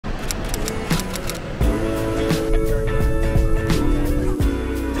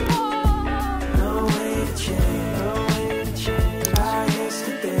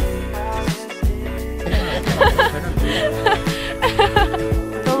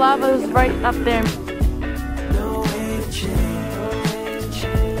lava is right up there.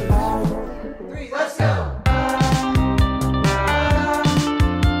 Let's go!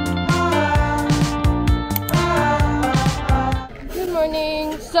 Good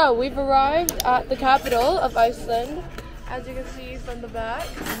morning. So we've arrived at the capital of Iceland, as you can see from the back.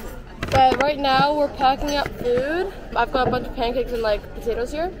 But right now we're packing up food. I've got a bunch of pancakes and like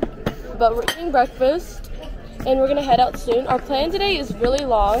potatoes here. But we're eating breakfast and we're gonna head out soon. Our plan today is really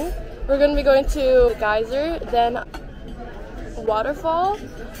long. We're gonna be going to geyser, then waterfall.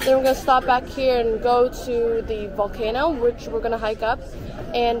 Then we're gonna stop back here and go to the volcano, which we're gonna hike up,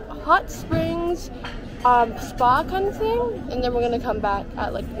 and hot springs, spa kind of thing. And then we're gonna come back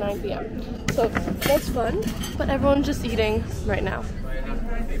at like 9 p.m. So that's fun. But everyone's just eating right now.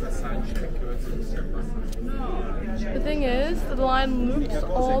 The thing is, the line loops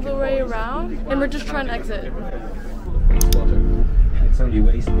all the way around, and we're just trying to exit. It's only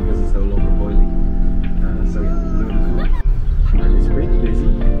waste because it's no longer boiling. So yeah, really cool. And it's pretty busy.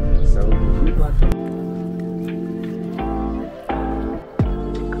 So few platforms.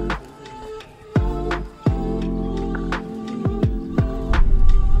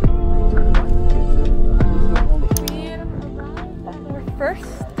 First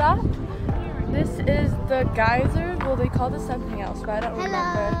stop, this is the geyser. Well, they call this something else, but I don't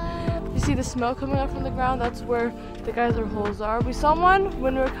remember. You see the smoke coming up from the ground? That's where the geyser holes are. We saw one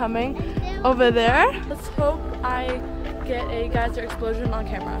when we were coming over there. Let's hope I get a geyser explosion on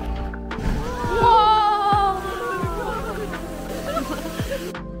camera. Whoa!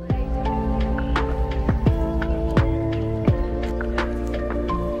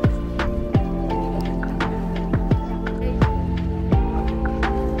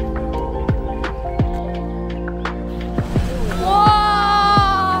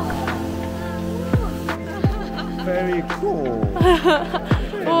 Very cool.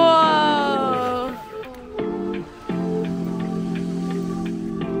 Whoa!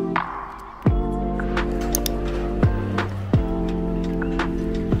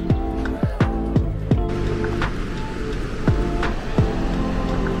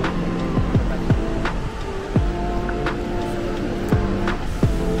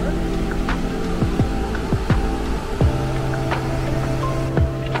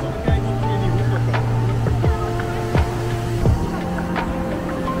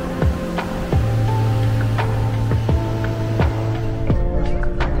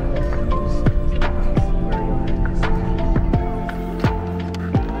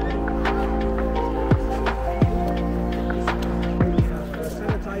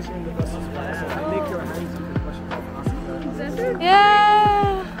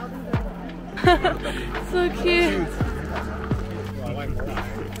 Yeah! So cute.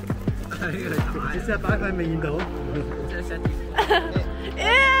 只係擺塊面度。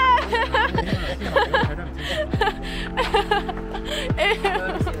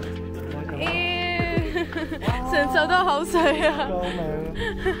成手都係口水啊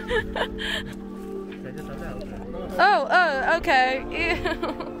！Oh, okay.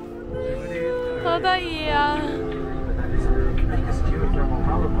 好得意啊！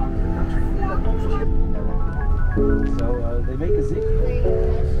 So they make a zig.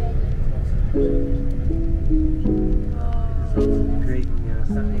 Creating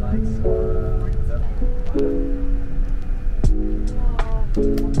satellites.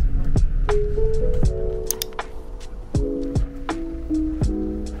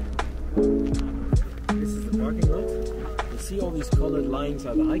 This is the parking lot. You see all these colored lines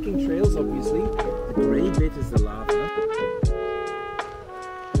are the hiking trails, obviously. The gray bit is the lava.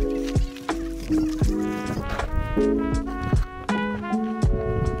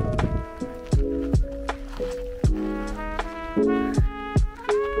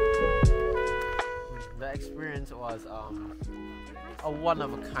 The experience was a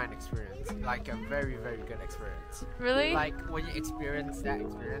one-of-a-kind experience, like a very, very good experience. Really? Like when you experience that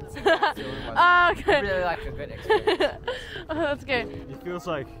experience, that feeling was okay. really like a good experience. Oh, that's good. It feels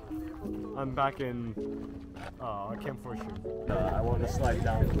like I'm back in Camp Fortune. I want to slide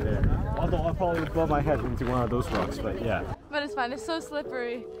down from there. Although I'll probably blow my head into one of those rocks, but yeah. But it's fine, it's so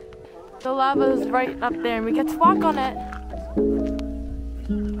slippery. The lava is right up there and we get to walk on it.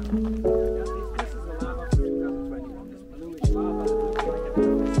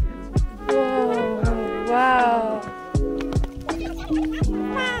 Whoa, wow.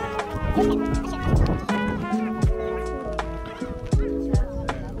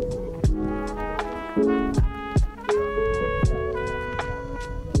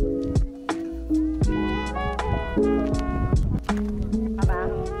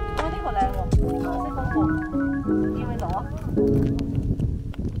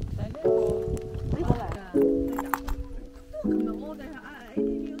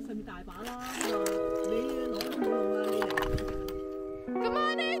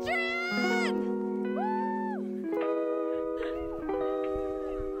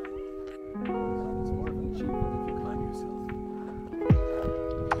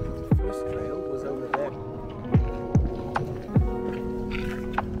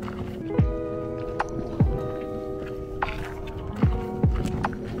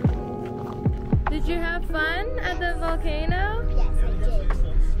 you have fun at the volcano? Yes, I did.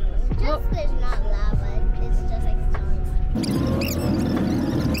 Just there's not lava, it's just like stones.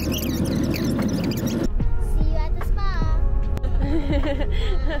 See you at the spa.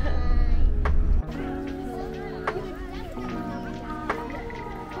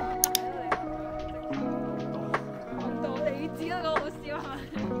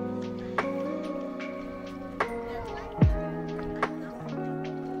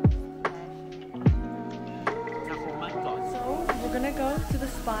 We're gonna go to the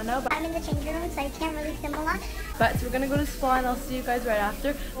spa now. I'm in the changing room, so I can't really film a lot. But so we're gonna go to spa and I'll see you guys right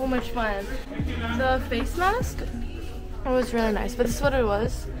after. So much fun. The face mask, it was really nice, but this is what it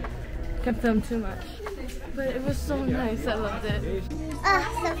was. Can't film too much. But it was so nice, I loved it.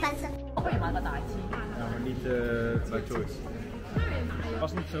 Oh, so fun, so fun. Nou, maar niet bij choice.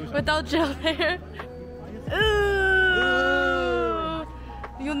 Was niet zo. Without gel hair. Ooh.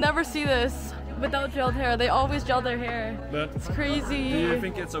 You'll never see this without gelled hair. They always gel their hair. But It's crazy. do you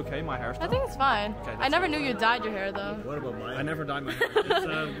think it's okay, my hairstyle? I think it's fine. Okay, I never knew you dyed your hair though. What about mine? I never dye my hair. It's, with the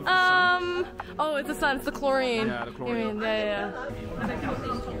sun. Oh, it's the sun. It's the chlorine. Yeah, the chlorine. You mean, yeah.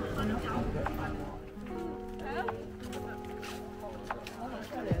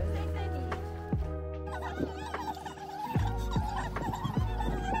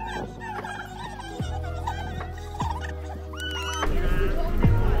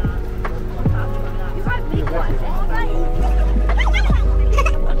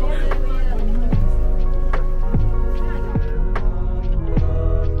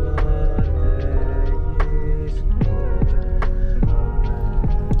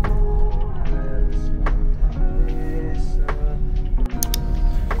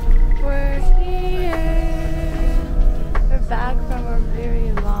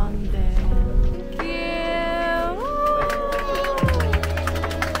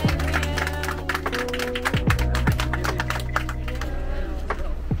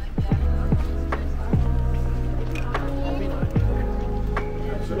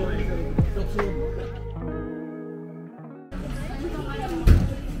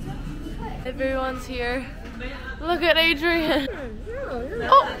 Everyone's here. Look at Adrian.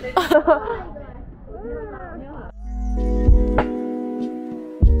 Oh.